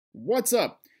What's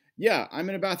up? Yeah, I'm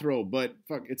in a bathrobe, but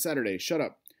fuck, it's Saturday. Shut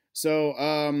up. So,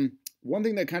 one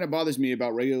thing that kind of bothers me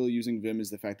about regularly using Vim is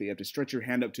the fact that you have to stretch your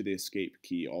hand up to the escape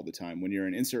key all the time when you're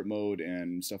in insert mode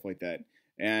and stuff like that.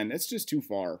 And it's just too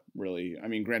far, really. I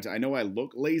mean, granted, I know I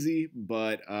look lazy,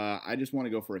 but I just want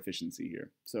to go for efficiency here.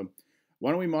 So,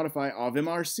 why don't we modify our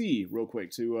vimrc real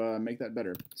quick to make that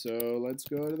better? So, let's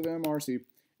go to the vimrc.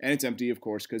 And it's empty, of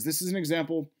course, because this is an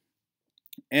example.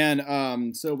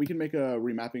 And so we can make a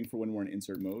remapping for when we're in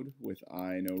insert mode with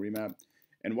I know remap.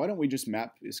 And why don't we just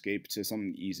map escape to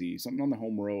something easy, something on the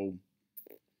home row.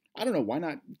 I don't know, why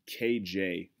not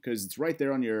KJ? Because it's right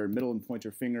there on your middle and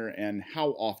pointer finger, and how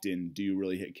often do you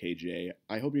really hit KJ?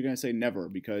 I hope you're going to say never,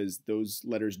 because those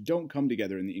letters don't come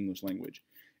together in the English language.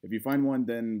 If you find one,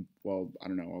 then, well, I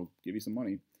don't know, I'll give you some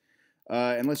money.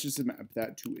 And let's just map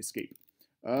that to escape.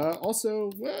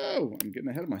 Also, whoa, I'm getting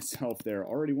ahead of myself there,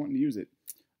 already wanting to use it.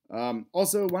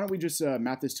 Also, why don't we just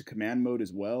map this to command mode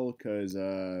as well, because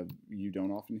you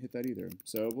don't often hit that either.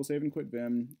 So we'll save and quit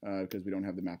Vim, because we don't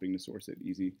have the mapping to source it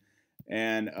easy.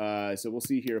 And so we'll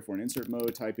see here, if we're in insert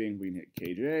mode typing, we can hit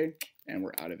KJ, and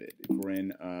we're out of it. If we're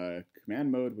in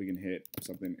command mode, we can hit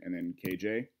something, and then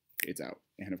KJ, it's out.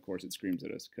 And of course, it screams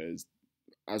at us, because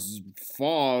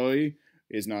asfy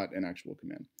is not an actual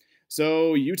command.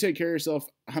 So you take care of yourself.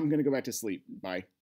 I'm going to go back to sleep. Bye.